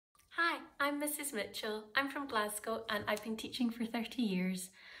I'm Mrs. Mitchell. I'm from Glasgow and I've been teaching for 30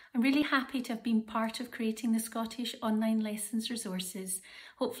 years. I'm really happy to have been part of creating the Scottish online lessons resources.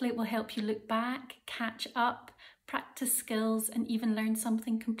 Hopefully it will help you look back, catch up, practice skills and even learn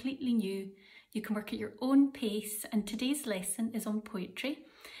something completely new. You can work at your own pace and today's lesson is on poetry.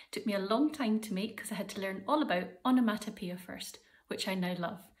 It took me a long time to make because I had to learn all about onomatopoeia first, which I now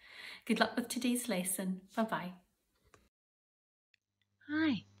love. Good luck with today's lesson. Bye-bye.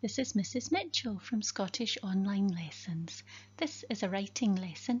 Hi, this is Mrs. Mitchell from Scottish Online Lessons. This is a writing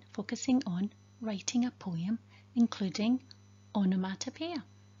lesson focusing on writing a poem, including onomatopoeia.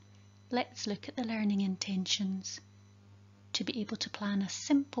 Let's look at the learning intentions. To be able to plan a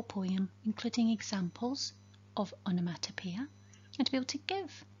simple poem, including examples of onomatopoeia, and to be able to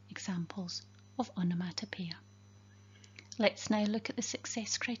give examples of onomatopoeia. Let's now look at the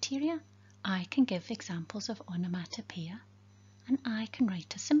success criteria. I can give examples of onomatopoeia, and I can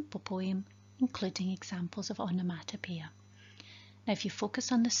write a simple poem including examples of onomatopoeia. Now if you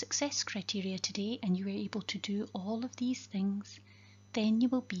focus on the success criteria today and you are able to do all of these things, then you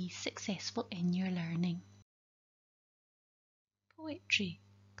will be successful in your learning. Poetry.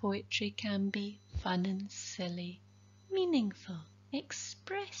 Poetry can be fun and silly, meaningful,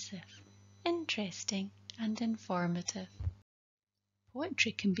 expressive, interesting and informative.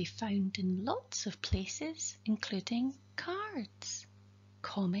 Poetry can be found in lots of places, including cards,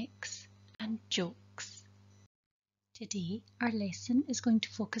 comics and jokes. Today our lesson is going to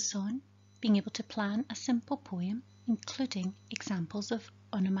focus on being able to plan a simple poem, including examples of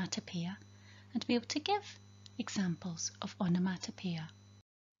onomatopoeia, and to be able to give examples of onomatopoeia.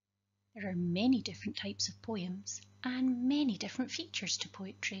 There are many different types of poems and many different features to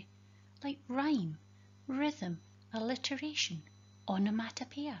poetry, like rhyme, rhythm, alliteration,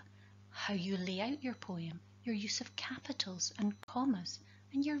 onomatopoeia, how you lay out your poem, your use of capitals and commas,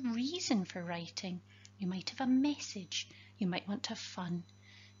 and your reason for writing. You might have a message, you might want to have fun,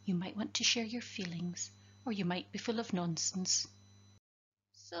 you might want to share your feelings, or you might be full of nonsense.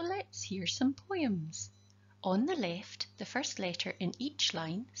 So let's hear some poems. On the left, the first letter in each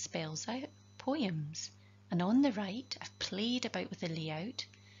line spells out poems, and on the right, I've played about with the layout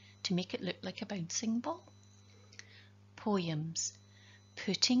to make it look like a bouncing ball. Poems,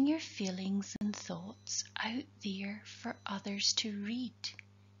 putting your feelings and thoughts out there for others to read.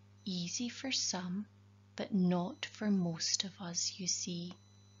 Easy for some, but not for most of us, you see.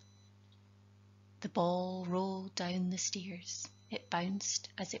 The ball rolled down the stairs. It bounced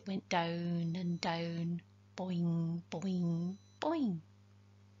as it went down and down, boing, boing, boing.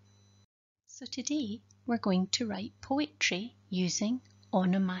 So today we're going to write poetry using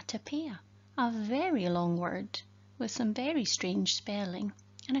onomatopoeia, a very long word with some very strange spelling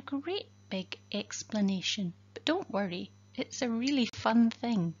and a great big explanation. But don't worry, it's a really fun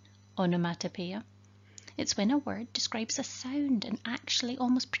thing, onomatopoeia. It's when a word describes a sound and actually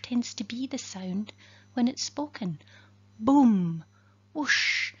almost pretends to be the sound when it's spoken. Boom,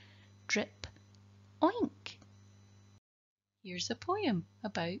 whoosh, drip, oink. Here's a poem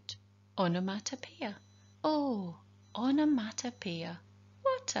about onomatopoeia. Oh, onomatopoeia.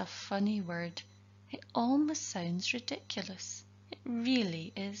 What a funny word. It almost sounds ridiculous. It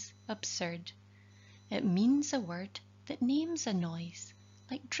really is absurd. It means a word that names a noise,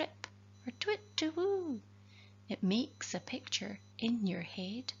 like drip or twit-to-woo. It makes a picture in your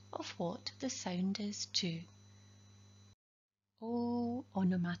head of what the sound is too. Oh,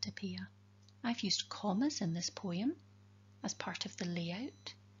 onomatopoeia. I've used commas in this poem as part of the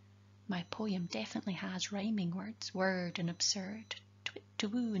layout. My poem definitely has rhyming words, word and absurd,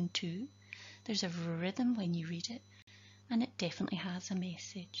 twit-to-woo and too. There's a rhythm when you read it, and it definitely has a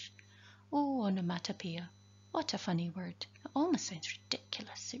message. Oh, onomatopoeia. What a funny word. It almost sounds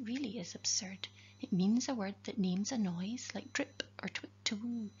ridiculous. It really is absurd. It means a word that names a noise like drip or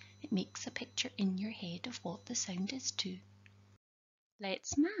twit-to-woo. It makes a picture in your head of what the sound is too.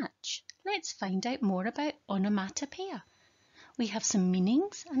 Let's match. Let's find out more about onomatopoeia. We have some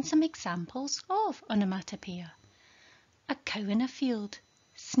meanings and some examples of onomatopoeia. A cow in a field,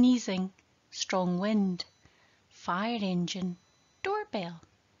 sneezing, strong wind, fire engine, doorbell,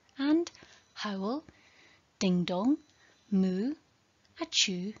 and howl, ding-dong, moo,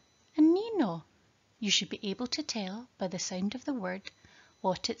 achoo, and nee-naw. You should be able to tell by the sound of the word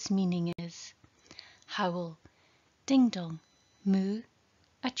what its meaning is. Howl, ding-dong, moo,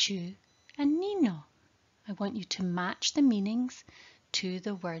 achoo, and nee-naw. I want you to match the meanings to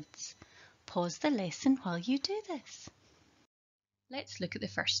the words. Pause the lesson while you do this. Let's look at the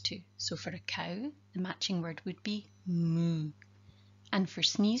first two. So for a cow, the matching word would be moo. And for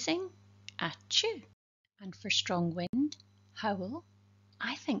sneezing, achoo. And for strong wind, howl.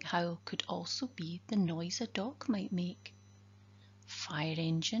 I think how could also be the noise a dog might make. Fire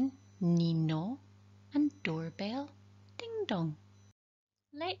engine, nee-naw, and doorbell, ding-dong.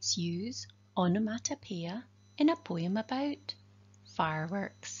 Let's use onomatopoeia in a poem about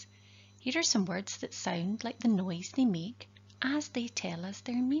fireworks. Here are some words that sound like the noise they make as they tell us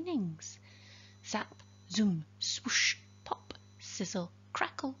their meanings. Zap, zoom, swoosh, pop, sizzle,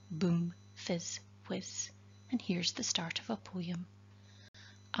 crackle, boom, fizz, whiz. And here's the start of a poem.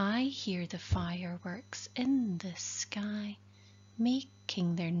 I hear the fireworks in the sky,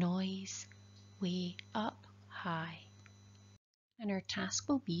 making their noise way up high. And our task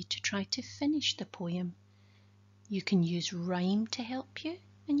will be to try to finish the poem. You can use rhyme to help you,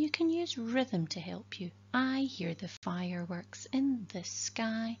 and you can use rhythm to help you. I hear the fireworks in the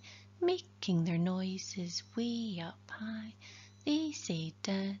sky, making their noises way up high. They say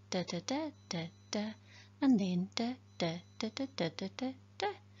da da da da da da, and then da da da da da da da da.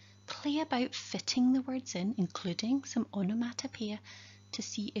 Play about fitting the words in, including some onomatopoeia, to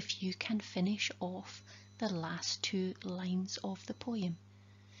see if you can finish off the last 2 lines of the poem.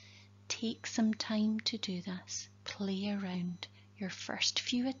 Take some time to do this. Play around. Your first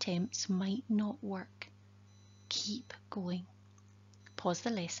few attempts might not work. Keep going. Pause the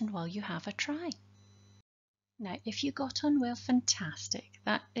lesson while you have a try. Now, if you got on well, fantastic.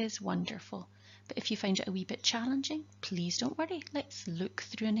 That is wonderful. But if you find it a wee bit challenging, please don't worry. Let's look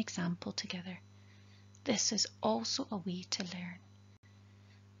through an example together. This is also a way to learn.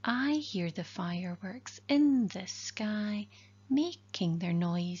 I hear the fireworks in the sky, making their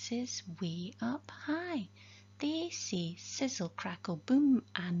noises way up high. They say sizzle, crackle, boom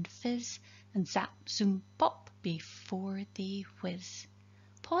and fizz, and zap, zoom, pop before they whiz.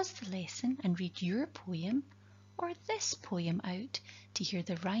 Pause the lesson and read your poem or this poem out to hear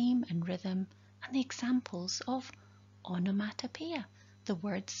the rhyme and rhythm and the examples of onomatopoeia, the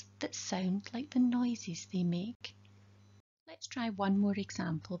words that sound like the noises they make. Let's try one more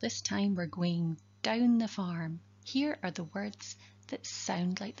example. This time we're going down the farm. Here are the words that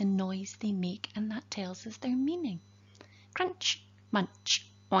sound like the noise they make, and that tells us their meaning. Crunch, munch,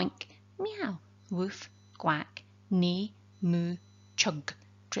 oink, meow, woof, quack, neigh, moo, chug,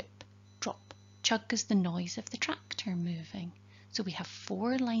 drip, drop. Chug is the noise of the tractor moving. So we have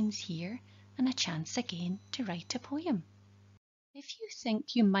 4 lines here and a chance again to write a poem. If you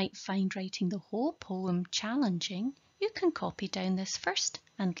think you might find writing the whole poem challenging, you can copy down this first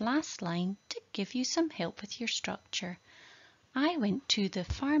and last line to give you some help with your structure. I went to the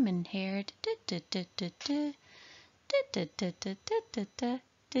farm and heard did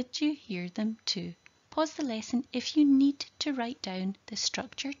you hear them too? Pause the lesson if you need to write down the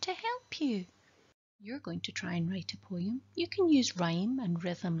structure to help you. You're going to try and write a poem. You can use rhyme and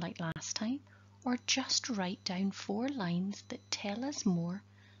rhythm like last time, or just write down 4 lines that tell us more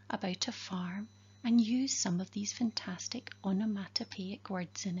about a farm and use some of these fantastic onomatopoeic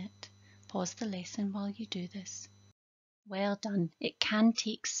words in it. Pause the lesson while you do this. Well done. It can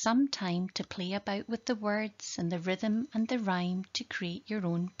take some time to play about with the words and the rhythm and the rhyme to create your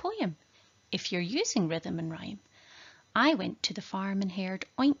own poem, if you're using rhythm and rhyme. I went to the farm and heard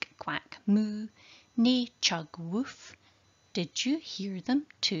oink, quack, moo, neigh, chug, woof. Did you hear them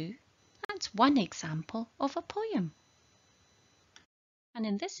too? That's one example of a poem. And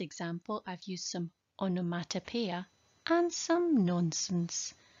in this example, I've used some onomatopoeia and some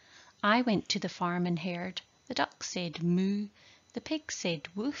nonsense. I went to the farm and heard the duck said moo, the pig said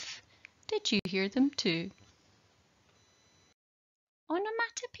woof. Did you hear them too?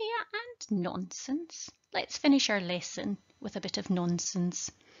 Onomatopoeia and nonsense. Let's finish our lesson with a bit of nonsense.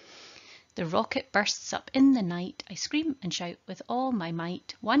 The rocket bursts up in the night. I scream and shout with all my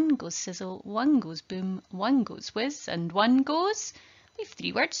might. One goes sizzle, one goes boom, one goes whiz, and one goes... We've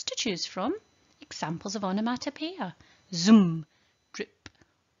 3 words to choose from. Examples of onomatopoeia. Zoom, drip,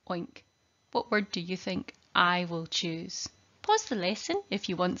 oink. What word do you think I will choose? Pause the lesson if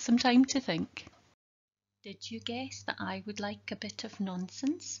you want some time to think. Did you guess that I would like a bit of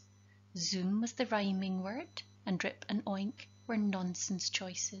nonsense? Zoom was the rhyming word, and drip and oink were nonsense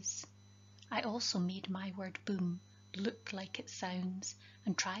choices. I also made my word boom look like it sounds,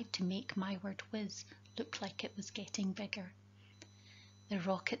 and tried to make my word whiz look like it was getting bigger. The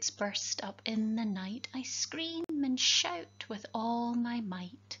rockets burst up in the night. I scream and shout with all my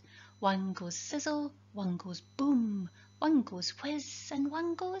might. One goes sizzle, one goes boom, one goes whiz, and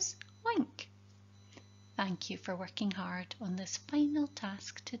one goes oink. Thank you for working hard on this final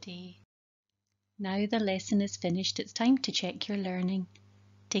task today. Now the lesson is finished, it's time to check your learning.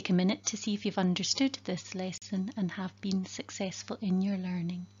 Take a minute to see if you've understood this lesson and have been successful in your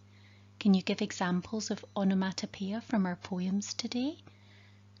learning. Can you give examples of onomatopoeia from our poems today?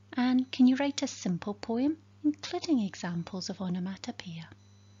 And can you write a simple poem, including examples of onomatopoeia?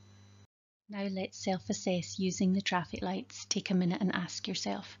 Now let's self-assess using the traffic lights. Take a minute and ask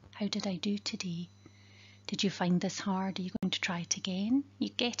yourself, how did I do today? Did you find this hard? Are you going to try it again? Are you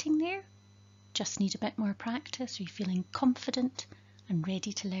getting there? Just need a bit more practice? Are you feeling confident and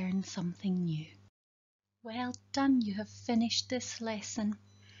ready to learn something new? Well done, you have finished this lesson.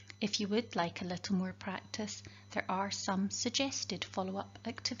 If you would like a little more practice, there are some suggested follow-up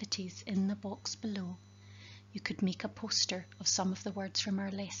activities in the box below. You could make a poster of some of the words from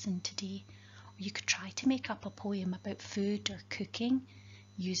our lesson today, or you could try to make up a poem about food or cooking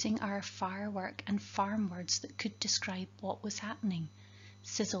using our firework and farm words that could describe what was happening.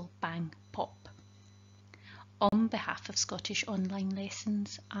 Sizzle, bang, pop. On behalf of Scottish Online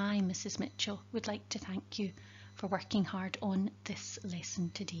Lessons, I, Mrs. Mitchell, would like to thank you for working hard on this lesson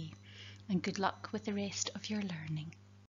today, and good luck with the rest of your learning.